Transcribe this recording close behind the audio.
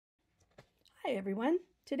Hi everyone.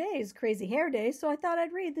 Today is Crazy Hair Day, so I thought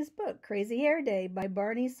I'd read this book, Crazy Hair Day by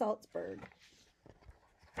Barney Salzberg.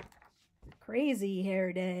 Crazy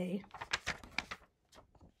Hair Day.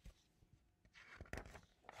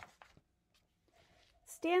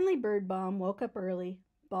 Stanley Birdbaum woke up early.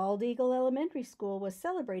 Bald Eagle Elementary School was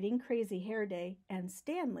celebrating Crazy Hair Day, and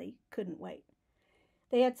Stanley couldn't wait.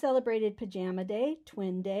 They had celebrated Pajama Day,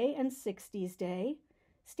 Twin Day, and 60s Day.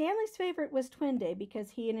 Stanley's favorite was Twin Day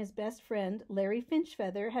because he and his best friend, Larry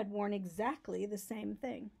Finchfeather, had worn exactly the same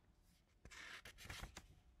thing.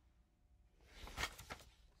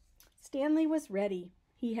 Stanley was ready.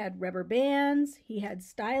 He had rubber bands, he had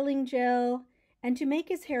styling gel, and to make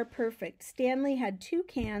his hair perfect, Stanley had 2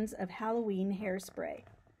 cans of Halloween hairspray.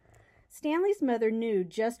 Stanley's mother knew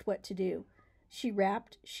just what to do. She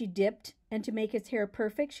wrapped, she dipped, and to make his hair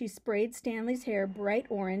perfect, she sprayed Stanley's hair bright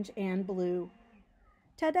orange and blue.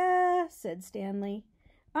 "Ta-da!" said Stanley.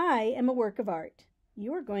 "I am a work of art."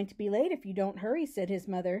 "You are going to be late if you don't hurry," said his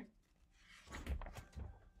mother.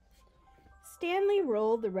 Stanley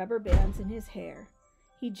rolled the rubber bands in his hair.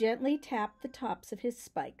 He gently tapped the tops of his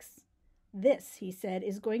spikes. "This," he said,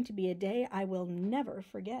 "is going to be a day I will never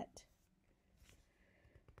forget."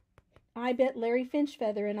 "I bet Larry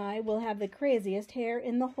Finchfeather and I will have the craziest hair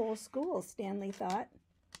in the whole school," Stanley thought.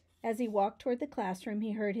 As he walked toward the classroom,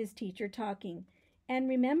 he heard his teacher talking. "And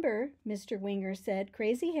remember," Mr. Winger said,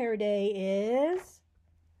 "Crazy Hair Day is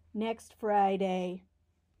next Friday."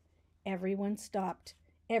 Everyone stopped.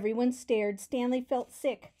 Everyone stared. Stanley felt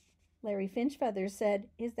sick. Larry Finchfeather said,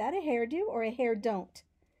 "Is that a hairdo or a hair don't?"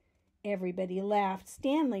 Everybody laughed.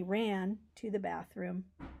 Stanley ran to the bathroom.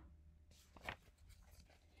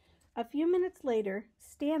 A few minutes later,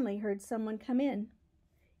 Stanley heard someone come in.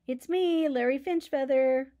 "It's me, Larry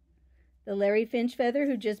Finchfeather." "The Larry Finchfeather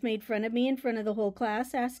who just made fun of me in front of the whole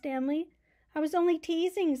class?" asked Stanley. "I was only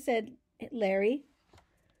teasing," said Larry.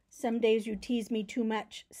 "Some days you tease me too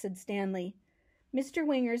much," said Stanley. "Mr.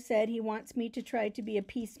 Winger said he wants me to try to be a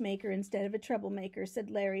peacemaker instead of a troublemaker,"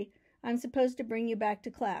 said Larry. "I'm supposed to bring you back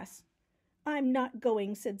to class." "I'm not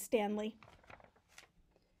going," said Stanley.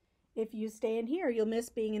 "If you stay in here, you'll miss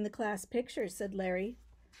being in the class pictures," said Larry.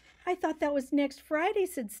 "I thought that was next Friday,"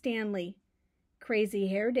 said Stanley. "Crazy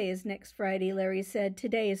Hair Day is next Friday," Larry said.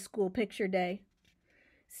 "Today is school picture day."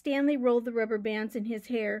 Stanley rolled the rubber bands in his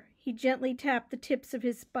hair. He gently tapped the tips of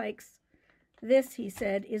his spikes. "This," he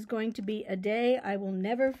said, "is going to be a day I will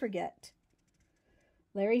never forget."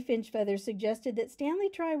 Larry Finchfeather suggested that Stanley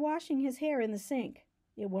try washing his hair in the sink.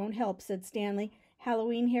 "It won't help," said Stanley.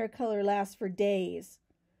 "Halloween hair color lasts for days."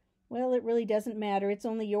 "Well, it really doesn't matter. It's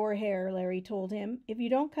only your hair," Larry told him. "If you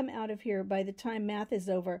don't come out of here by the time math is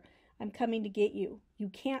over, I'm coming to get you. You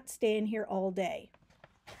can't stay in here all day."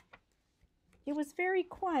 It was very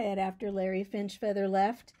quiet after Larry Finchfeather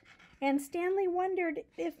left, and Stanley wondered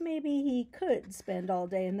if maybe he could spend all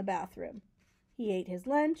day in the bathroom. He ate his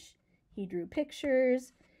lunch, he drew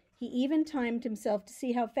pictures, he even timed himself to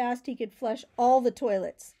see how fast he could flush all the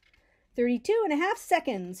toilets. 32.5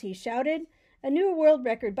 seconds, he shouted. "A new world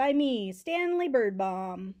record by me, Stanley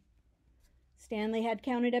Birdbaum." Stanley had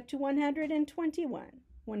counted up to 121.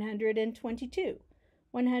 122,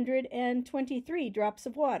 123 drops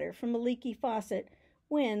of water from a leaky faucet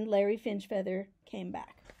when Larry Finchfeather came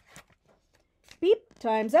back. "Beep,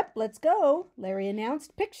 time's up, let's go," Larry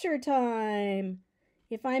announced. "Picture time."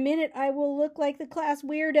 "If I'm in it, I will look like the class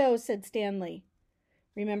weirdo," said Stanley.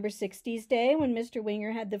 "Remember 60s Day when Mr.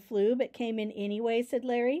 Winger had the flu but came in anyway," said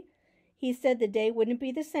Larry. "He said the day wouldn't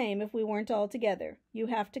be the same if we weren't all together. You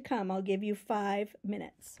have to come. I'll give you 5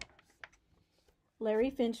 minutes.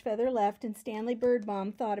 Larry Finchfeather left, and Stanley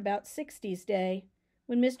Birdbaum thought about 60s Day,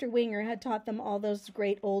 when Mr. Winger had taught them all those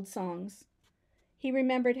great old songs. He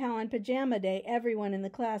remembered how on Pajama Day everyone in the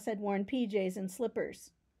class had worn PJs and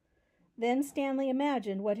slippers. Then Stanley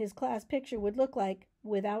imagined what his class picture would look like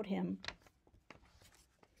without him.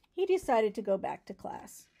 He decided to go back to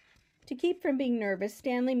class. To keep from being nervous,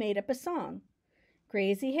 Stanley made up a song.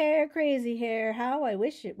 Crazy hair, how I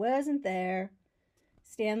wish it wasn't there."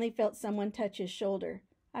 Stanley felt someone touch his shoulder.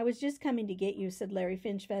 "I was just coming to get you," said Larry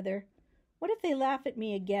Finchfeather. "What if they laugh at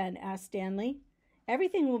me again?" asked Stanley.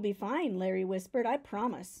 "Everything will be fine," Larry whispered. "I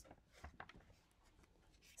promise."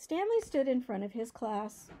 Stanley stood in front of his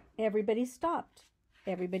class. Everybody stopped.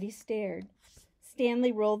 Everybody stared.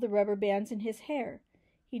 Stanley rolled the rubber bands in his hair.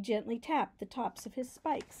 He gently tapped the tops of his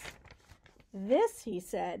spikes. "This," he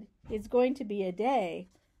said, "is going to be a day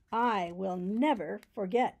I will never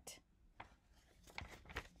forget."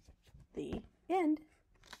 The end.